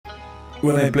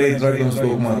When I play Dragon's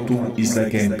Dogma 2, it's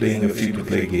like I'm playing a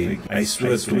free-to-play game. I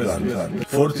swear to God.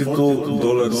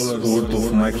 $42 worth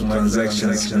of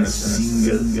microtransactions in a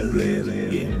single-player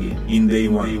game in day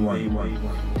one.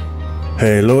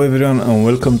 Hello everyone and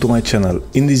welcome to my channel.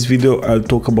 In this video I'll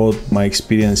talk about my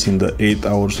experience in the 8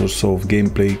 hours or so of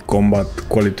gameplay, combat,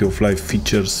 quality of life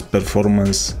features,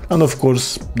 performance, and of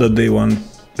course the day one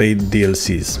paid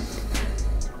DLCs.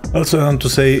 Also, I want to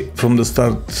say from the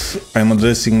start, I'm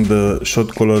addressing the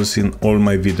shot callers in all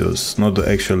my videos, not the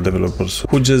actual developers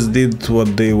who just did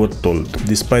what they were told,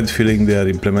 despite feeling they are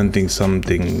implementing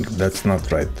something that's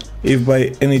not right. If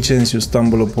by any chance you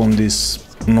stumble upon this,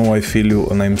 no, I feel you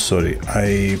and I'm sorry.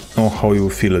 I know how you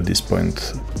feel at this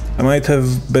point. I might have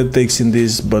bad takes in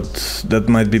this, but that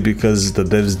might be because the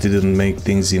devs didn't make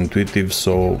things intuitive,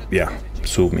 so yeah,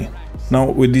 sue me. Now,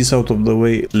 with this out of the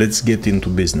way, let's get into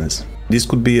business. This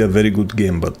could be a very good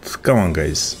game, but come on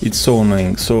guys, it's so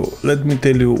annoying. So let me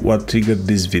tell you what triggered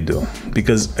this video,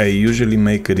 because I usually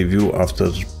make a review after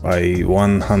I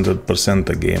 100%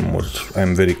 a game or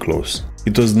I'm very close.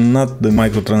 It was not the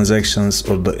microtransactions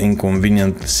or the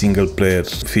inconvenient single player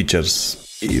features.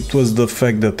 It was the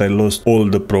fact that I lost all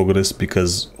the progress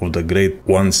because of the great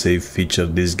one save feature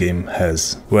this game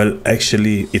has. Well,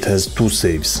 actually it has two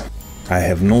saves. I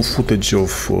have no footage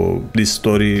of this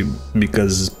story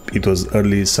because it was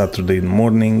early Saturday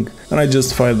morning and I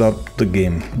just fired up the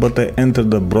game, but I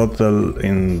entered a brothel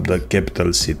in the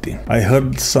capital city. I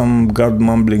heard some guard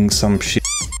mumbling some shit,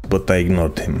 but I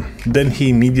ignored him. Then he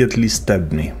immediately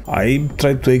stabbed me. I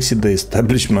tried to exit the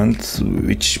establishment,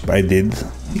 which I did,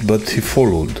 but he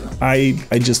followed. I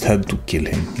just had to kill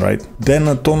him, right? Then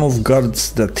a ton of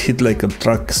guards that hit like a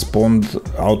truck spawned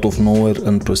out of nowhere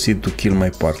and proceeded to kill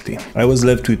my party. I was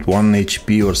left with 1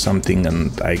 HP or something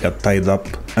and I got tied up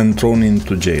and thrown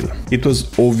into jail. It was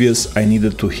obvious I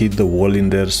needed to hit the wall in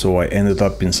there, so I ended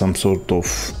up in some sort of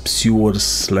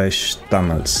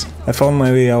sewers/tunnels. I found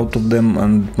my way out of them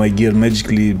and my gear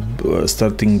magically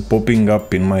starting popping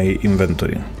up in my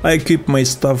inventory. I equipped my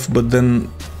stuff, but then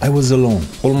I was alone.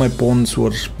 All my pawns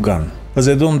were gone. As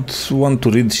I don't want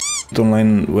to read shit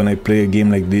online when I play a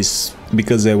game like this,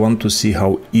 because I want to see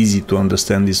how easy to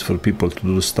understand is for people to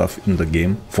do stuff in the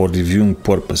game, for reviewing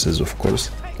purposes of course.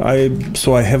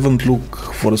 So I haven't looked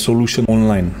for a solution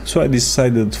online, so I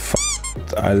decided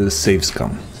I'll save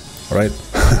scam, right?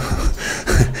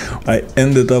 I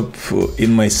ended up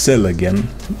in my cell again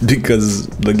because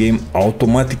the game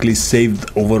automatically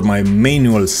saved over my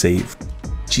manual save.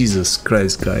 Jesus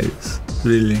Christ, guys,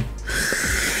 really?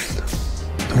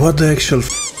 What the actual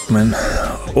man?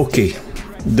 Okay,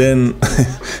 then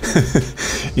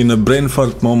in a brain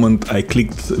fart moment I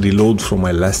clicked reload from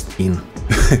my last in.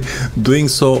 Doing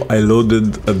so, I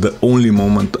loaded at the only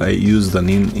moment I used an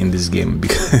in this game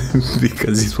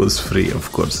because it was free, of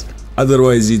course.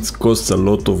 Otherwise it costs a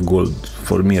lot of gold,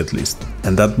 for me at least.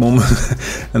 And that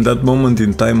moment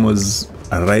in time was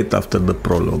right after the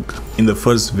prologue, in the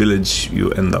first village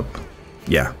you end up.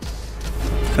 Yeah.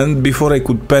 And before I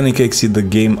could panic exit the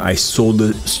game, I saw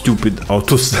the stupid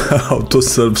auto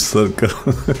serve circle.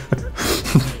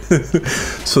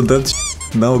 So that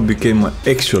now became my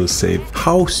actual save.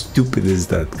 How stupid is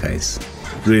that, guys?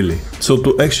 Really? So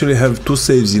to actually have two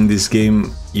saves in this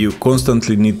game, you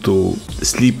constantly need to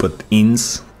sleep at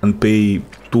inns and pay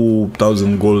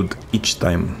 2000 gold each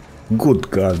time.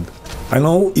 Good God. I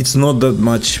know it's not that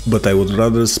much, but I would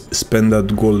rather spend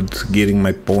that gold gearing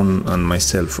my pawn and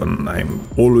myself, and I'm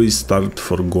always starved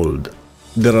for gold.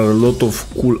 There are a lot of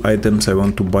cool items I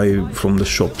want to buy from the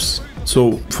shops.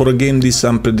 So for a game this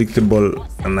unpredictable,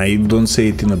 and I don't say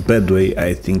it in a bad way,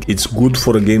 I think it's good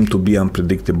for a game to be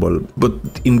unpredictable, but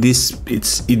in this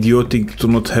it's idiotic to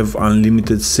not have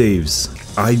unlimited saves.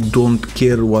 I don't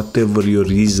care whatever your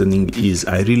reasoning is,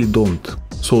 I really don't.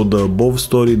 So the above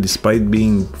story, despite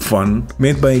being fun,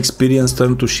 made my experience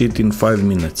turn to shit in 5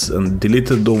 minutes and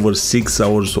deleted over 6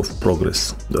 hours of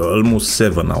progress. Almost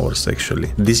 7 hours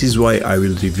actually. This is why I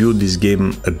will review this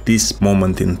game at this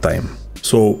moment in time.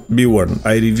 So be warned,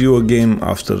 I review a game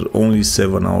after only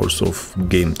 7 hours of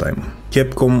game time.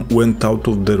 Capcom went out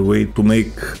of their way to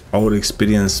make our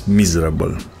experience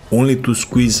miserable, only to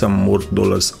squeeze some more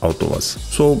dollars out of us.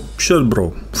 So sure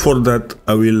bro, for that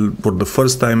I will, for the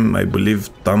first time I believe,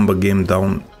 thumb a game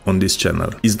down on this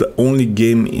channel. It's the only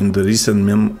game in the recent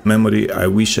memory I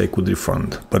wish I could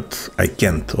refund, but I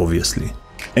can't obviously.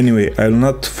 Anyway, I will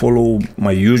not follow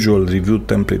my usual review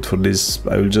template for this.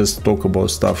 I will just talk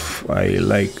about stuff I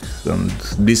like and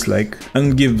dislike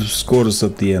and give scores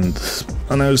at the end.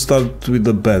 And I will start with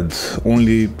the bad,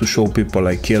 only to show people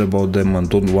I care about them and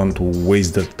don't want to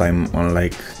waste their time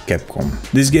unlike Capcom.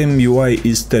 This game UI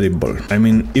is terrible. I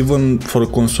mean, even for a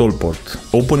console port.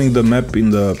 Opening the map in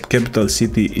the capital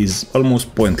city is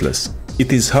almost pointless.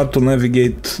 It is hard to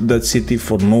navigate that city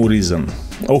for no reason.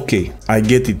 Okay, I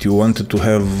get it, you wanted to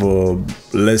have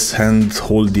less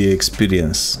hand-holdy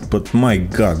experience, but my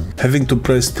god, having to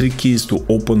press 3 keys to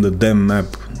open the damn map,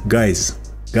 guys,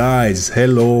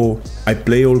 hello! I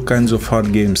play all kinds of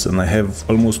hard games and I have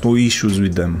almost no issues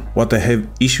with them. What I have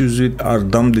issues with are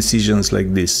dumb decisions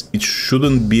like this. It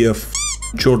shouldn't be a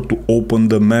chore to open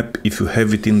the map if you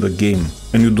have it in the game,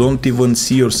 and you don't even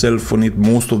see yourself on it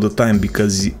most of the time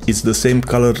because it's the same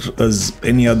color as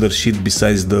any other shit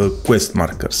besides the quest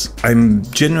markers. I'm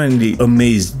genuinely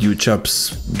amazed you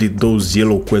chaps did those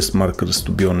yellow quest markers,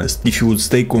 to be honest. If you would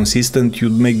stay consistent,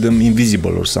 you'd make them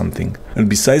invisible or something. And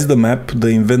besides the map, the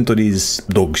inventory is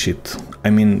dog shit. I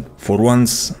mean, for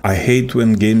once, I hate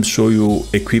when games show you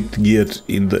equipped gear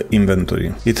in the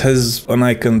inventory. It has an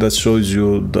icon that shows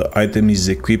you the item is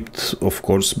equipped, of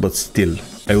course, but still.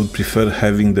 I would prefer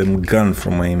having them gone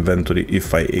from my inventory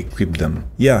if I equip them.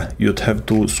 Yeah, you'd have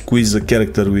to squeeze a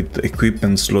character with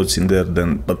equipment slots in there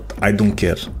then, but I don't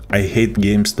care. I hate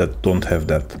games that don't have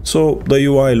that. So the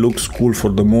UI looks cool for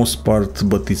the most part,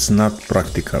 but it's not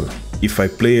practical. If I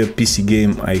play a PC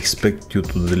game, I expect you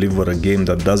to deliver a game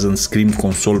that doesn't scream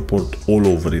console port all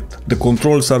over it. The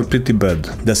controls are pretty bad.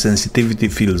 The sensitivity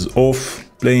feels off.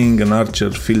 Playing an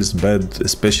archer feels bad,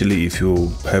 especially if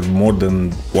you have more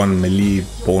than one melee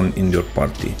pawn in your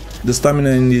party. The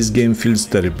stamina in this game feels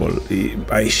terrible.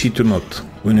 I shit you not.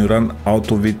 When you run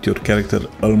out of it, your character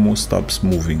almost stops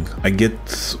moving. I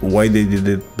get why they did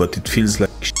it, but it feels like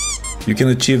shit. You can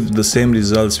achieve the same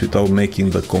results without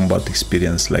making the combat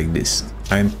experience like this.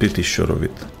 I'm pretty sure of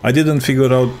it. I didn't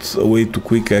figure out a way to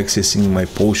quick accessing my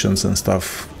potions and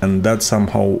stuff, and that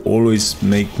somehow always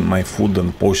make my food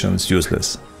and potions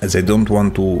useless, as I don't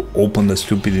want to open the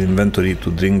stupid inventory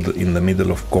to drink in the middle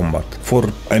of combat. For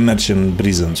I mentioned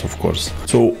reasons, of course.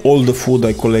 So all the food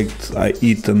I collect, I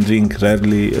eat and drink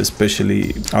rarely,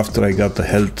 especially after I got a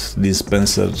health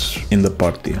dispenser in the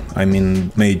party. I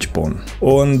mean mage pawn.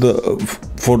 Oh, and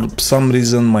for some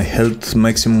reason my health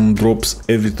maximum drops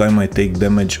every time I take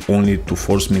damage, only to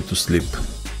force me to sleep.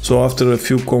 So after a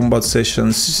few combat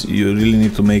sessions, you really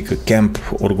need to make a camp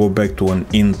or go back to an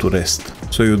inn to rest,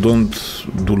 so you don't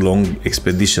do long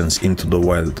expeditions into the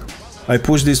wild. I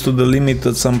pushed this to the limit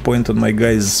at some point and my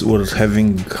guys were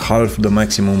having half the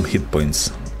maximum hit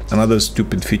points. Another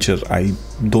stupid feature I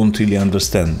don't really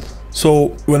understand. So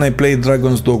when I play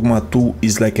Dragon's Dogma 2,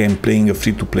 it's like I'm playing a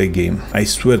free-to-play game. I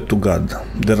swear to God,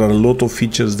 there are a lot of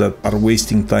features that are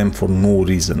wasting time for no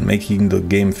reason, making the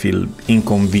game feel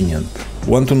inconvenient.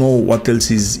 Want to know what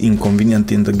else is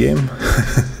inconvenient in the game?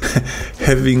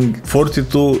 Having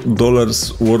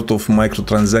 $42 worth of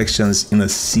microtransactions in a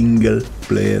single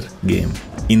player game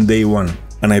in day one.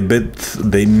 And I bet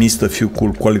they missed a few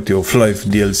cool quality of life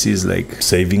DLCs like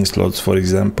saving slots, for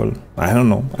example. I don't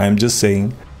know, I'm just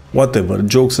saying. Whatever,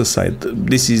 jokes aside,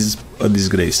 this is a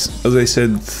disgrace. As I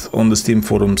said on the Steam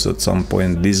forums at some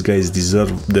point, these guys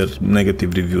deserve their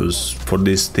negative reviews for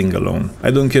this thing alone.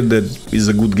 I don't care that it's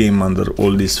a good game under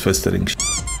all this festering shit.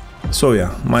 So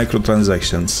yeah,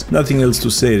 microtransactions. Nothing else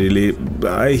to say really.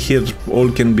 I hear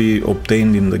all can be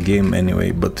obtained in the game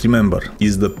anyway, but remember,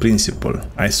 it's the principle.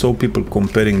 I saw people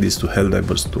comparing this to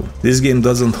Helldivers 2. This game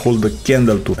doesn't hold a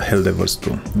candle to Helldivers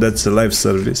 2. That's a live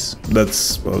service,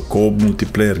 that's a co-op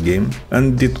multiplayer game,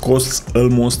 and it costs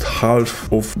almost half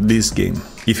of this game.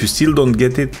 If you still don't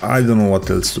get it, I don't know what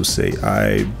else to say.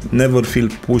 I never feel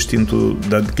pushed into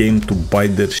that game to buy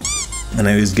their shit. And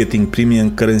I was getting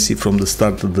premium currency from the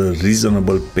start at a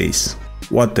reasonable pace.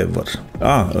 Whatever.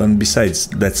 And besides,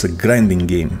 that's a grinding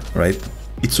game, right?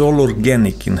 It's all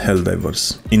organic in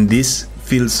Helldivers. In this,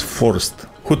 feels forced.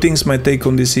 Who thinks my take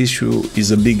on this issue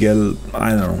is a big L? I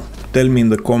don't know. Tell me in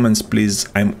the comments, please.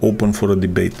 I'm open for a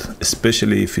debate,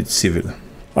 especially if it's civil.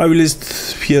 I will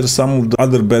list here some of the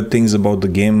other bad things about the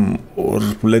game, or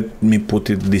let me put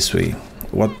it this way.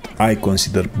 What I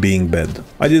consider being bad.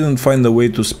 I didn't find a way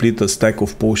to split a stack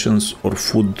of potions or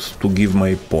food to give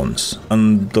my pawns,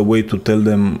 and the way to tell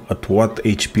them at what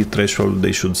HP threshold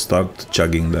they should start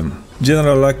chugging them.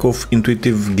 General lack of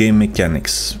intuitive game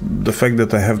mechanics. The fact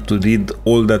that I have to read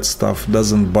all that stuff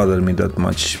doesn't bother me that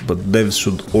much, but devs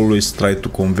should always try to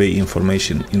convey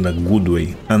information in a good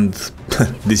way, and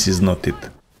this is not it.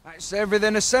 That's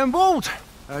everything assembled.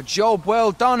 A job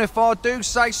well done if I do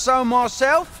say so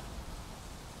myself.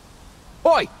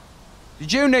 Oi!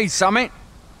 Did you need something?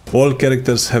 All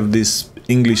characters have this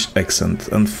English accent,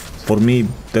 and for me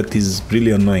that is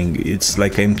really annoying. It's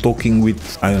like I'm talking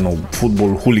with, I don't know,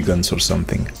 football hooligans or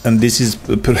something. And this is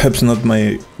perhaps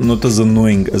not as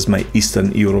annoying as my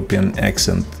Eastern European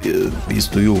accent is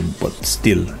to you, but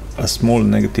still a small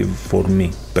negative for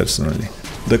me personally.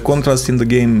 The contrast in the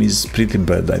game is pretty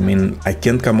bad. I mean, I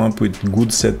can't come up with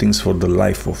good settings for the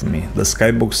life of me. The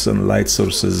skybox and light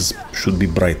sources should be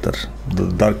brighter.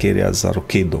 The dark areas are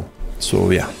okay though. So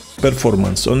yeah.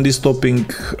 Performance. On this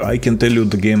topic, I can tell you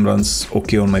the game runs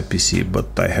okay on my PC, but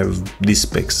I have these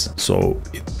specs, so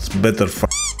it's better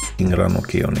run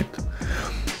okay on it.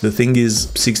 The thing is,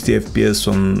 60 FPS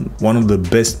on one of the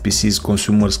best PCs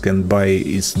consumers can buy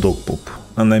is dog poop.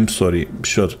 And I'm sorry,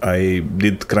 sure, I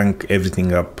did crank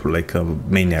everything up like a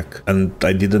maniac, and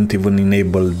I didn't even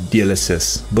enable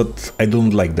DLSS, but I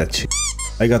don't like that shit.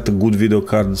 I got a good video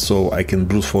card, so I can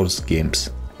brute force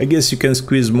games. I guess you can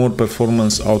squeeze more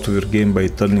performance out of your game by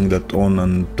turning that on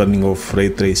and turning off ray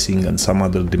tracing and some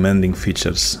other demanding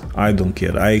features. I don't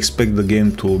care, I expect the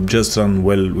game to just run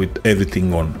well with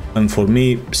everything on. And for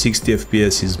me, 60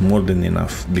 FPS is more than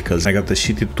enough, because I got a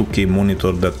shitty 2K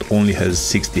monitor that only has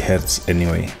 60 Hz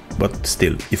anyway. But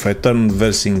still, if I turn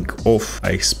versing off,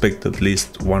 I expect at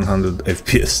least 100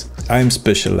 FPS. I'm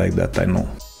special like that, I know.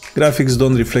 Graphics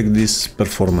don't reflect this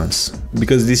performance,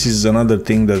 because this is another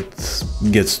thing that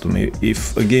gets to me.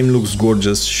 If a game looks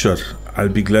gorgeous, sure, I'll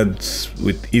be glad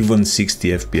with even 60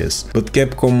 FPS. But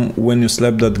Capcom, when you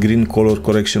slap that green color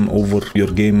correction over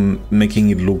your game,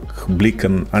 making it look bleak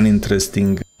and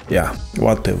uninteresting, yeah,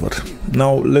 whatever.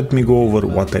 Now let me go over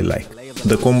what I like.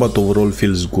 The combat overall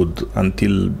feels good,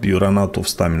 until you run out of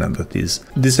stamina, that is.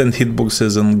 Decent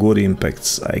hitboxes and gory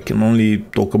impacts. I can only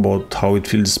talk about how it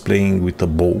feels playing with a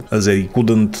bow, as I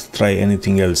couldn't try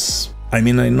anything else. I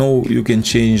mean, I know you can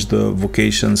change the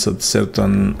vocations at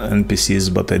certain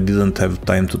NPCs, but I didn't have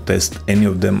time to test any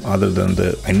of them other than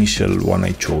the initial one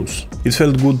I chose. It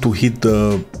felt good to hit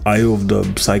the eye of the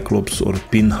Cyclops or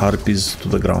pin harpies to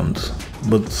the ground.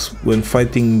 But when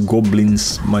fighting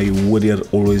goblins, my warrior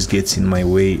always gets in my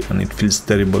way and it feels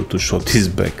terrible to shot his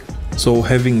back. So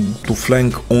having to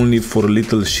flank only for a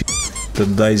little shit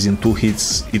that dies in 2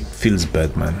 hits, it feels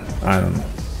bad, man. I don't know.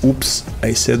 Oops,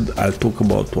 I said I'll talk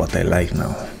about what I like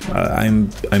now. I'm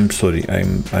sorry,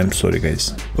 I'm sorry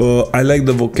guys. I like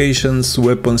the vocations,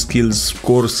 weapon skills,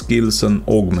 core skills and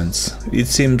augments. It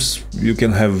seems you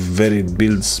can have varied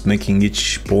builds, making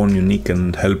each pawn unique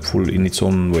and helpful in its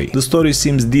own way. The story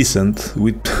seems decent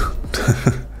with...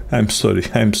 I'm so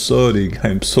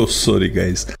sorry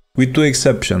guys. With 2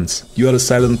 exceptions. You are a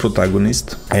silent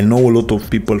protagonist. I know a lot of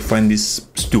people find this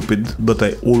stupid, but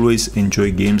I always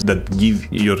enjoy games that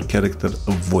give your character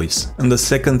a voice. And the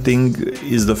second thing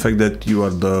is the fact that you are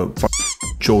the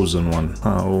chosen one.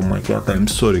 Oh my god, I'm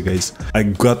sorry guys. I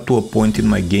got to a point in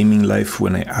my gaming life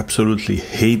when I absolutely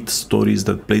hate stories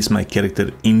that place my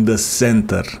character in the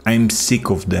center. I'm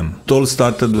sick of them. It all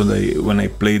started when I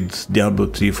played Diablo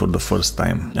 3 for the first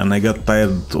time, and I got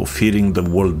tired of hearing the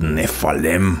word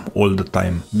Nephalem all the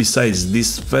time. Besides,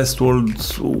 this vast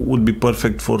world would be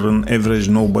perfect for an average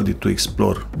nobody to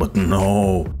explore, but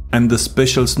no. I'm the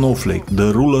special snowflake,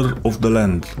 the ruler of the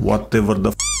land, whatever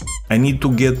the I need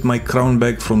to get my crown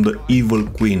back from the evil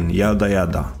queen, yada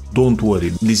yada. Don't worry,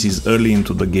 this is early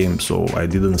into the game, so I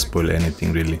didn't spoil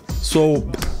anything really. So,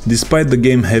 despite the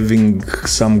game having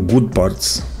some good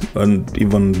parts, and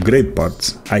even great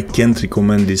parts, I can't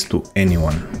recommend this to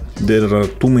anyone. There are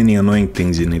too many annoying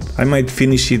things in it. I might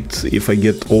finish it if I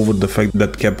get over the fact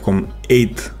that Capcom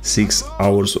ate 6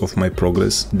 hours of my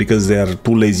progress, because they are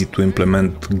too lazy to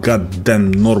implement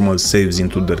goddamn normal saves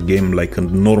into their game like a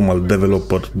normal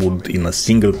developer would in a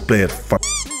single player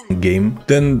game.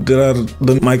 Then there are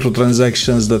the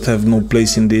microtransactions that have no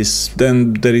place in this,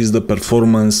 then there is the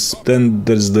performance, then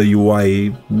there's the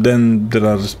UI, then there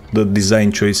are the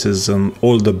design choices and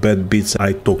all the bad bits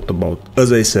I talked about.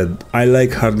 As I said, I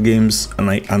like hard games and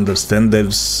I understand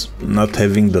devs not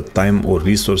having the time or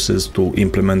resources to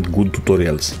implement good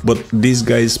tutorials, but these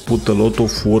guys put a lot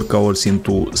of work hours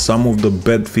into some of the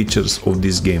bad features of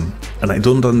this game, and I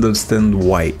don't understand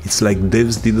why. It's like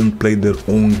devs didn't play their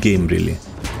own game really.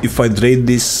 If I'd rate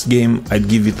this game, I'd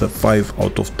give it a 5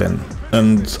 out of 10.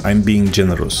 and I'm being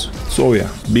generous. So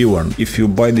yeah, be warned, if you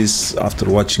buy this after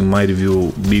watching my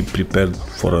review, be prepared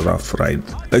for a rough ride,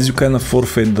 as you kind of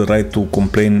forfeit the right to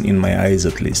complain, in my eyes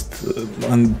at least.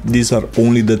 And these are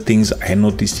only the things I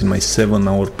noticed in my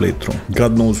 7-hour playthrough.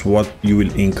 God knows what you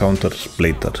will encounter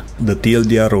later. The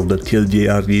TLDR of the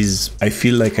TLDR is, I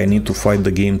feel like I need to fight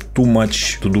the game too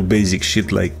much to do basic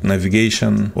shit like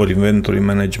navigation or inventory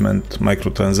management,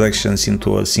 microtransactions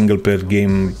into a single player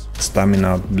game,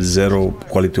 stamina, zero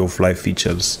quality of life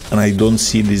features, and I don't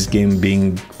see this game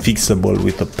being fixable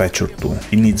with a patch or two.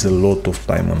 It needs a lot of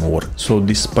time and work. So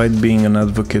despite being an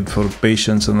advocate for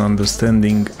patience and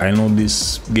understanding, I know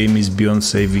this game is beyond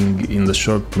saving in the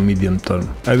short to medium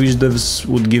term. I wish devs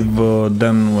would give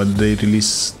them when they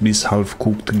release this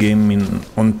half-cooked game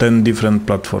on 10 different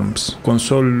platforms.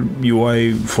 Console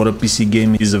UI for a PC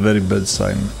game is a very bad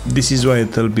sign. This is why I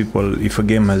tell people, if a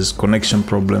game has connection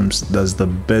problems, that's the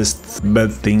best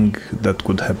bad thing that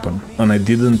could happen. And I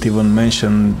didn't even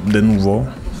mention De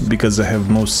Nouveau, because I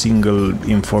have no single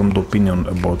informed opinion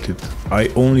about it. I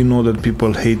only know that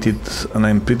people hate it, and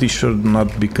I'm pretty sure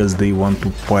not because they want to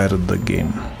pirate the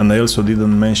game. And I also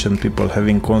didn't mention people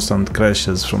having constant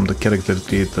crashes from the character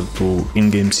creator to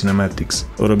in-game cinematics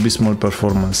or abysmal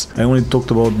performance. I only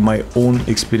talked about my own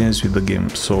experience with the game,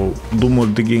 so do more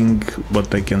digging,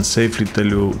 but I can safely tell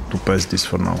you to pass this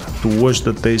for now. To watch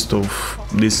the taste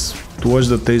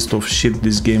of shit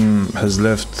this game has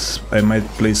left, I might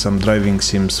play some driving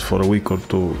sims for a week or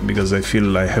two, because I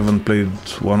feel I haven't played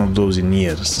one of those in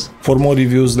years. For more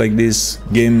reviews like this,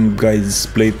 game guides,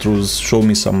 playthroughs, show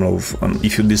me some love, and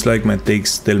if you dislike my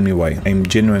takes, tell me why. I'm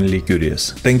genuinely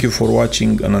curious. Thank you for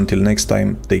watching, and until next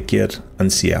time, take care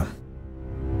and see ya.